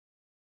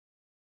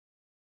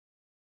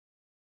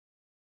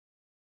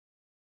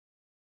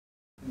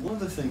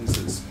One of the things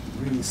that's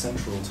really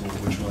central to what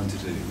we're trying to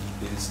do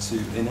is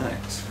to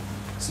enact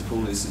Sir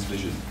Paulias'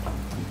 vision.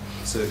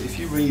 So if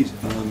you read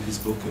his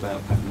book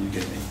about Papua New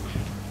Guinea,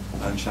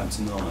 and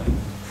chapter 9,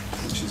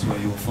 which is where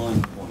you'll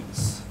find the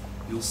points,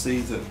 you'll see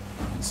that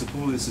Sir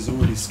Paulias has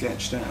already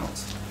sketched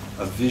out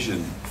a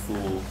vision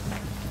for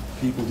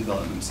people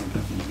development in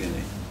Papua New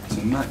Guinea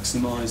to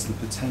maximise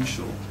the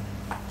potential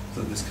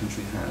that this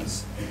country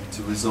has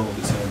to resolve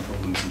its own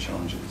problems and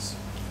challenges.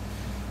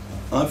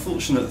 I'm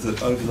fortunate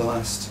that over the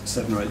last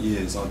 7 or 8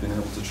 years I've been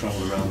able to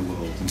travel around the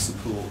world and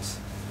support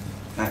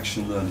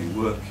action learning,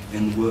 work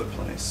in the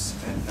workplace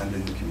and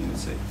in the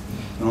community.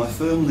 And I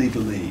firmly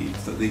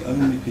believe that the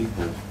only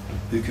people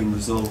who can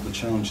resolve the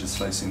challenges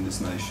facing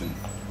this nation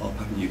are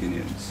Papua New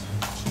Guineans.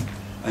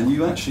 And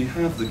you actually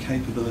have the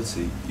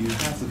capability, you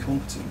have the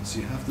competence,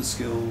 you have the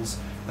skills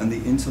and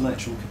the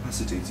intellectual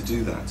capacity to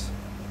do that.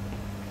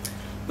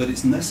 But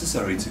it's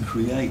necessary to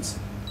create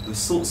the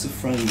sorts of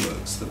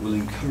frameworks that will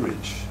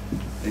encourage,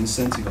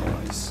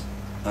 incentivise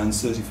and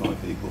certify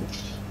people.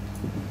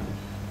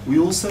 We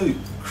also,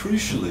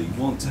 crucially,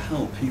 want to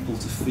help people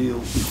to feel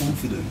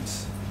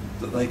confident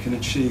that they can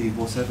achieve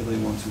whatever they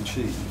want to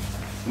achieve.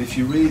 And if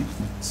you read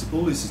Sir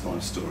Paulias'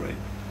 life story,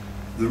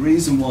 the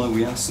reason why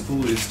we asked Sir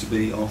Paulias to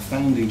be our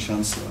founding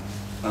Chancellor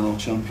and our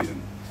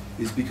champion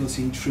is because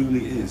he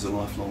truly is a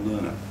lifelong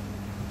learner.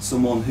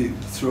 Someone who,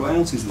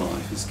 throughout his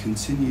life, has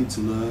continued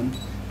to learn,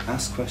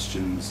 ask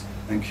questions,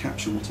 and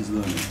capture what he's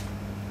learning.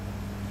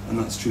 And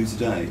that's true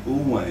today.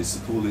 Always, Sir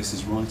Paulias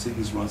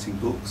is writing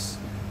books,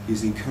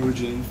 he's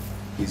encouraging,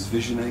 he's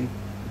visioning,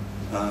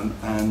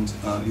 and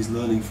he's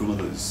learning from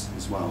others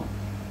as well.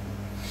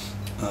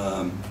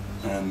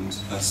 And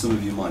as some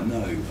of you might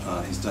know,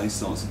 his day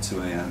starts at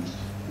 2 AM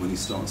when he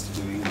starts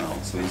to do email.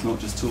 So he's not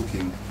just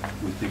talking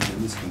with people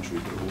in this country,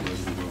 but all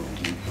over the world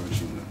and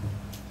encouraging them.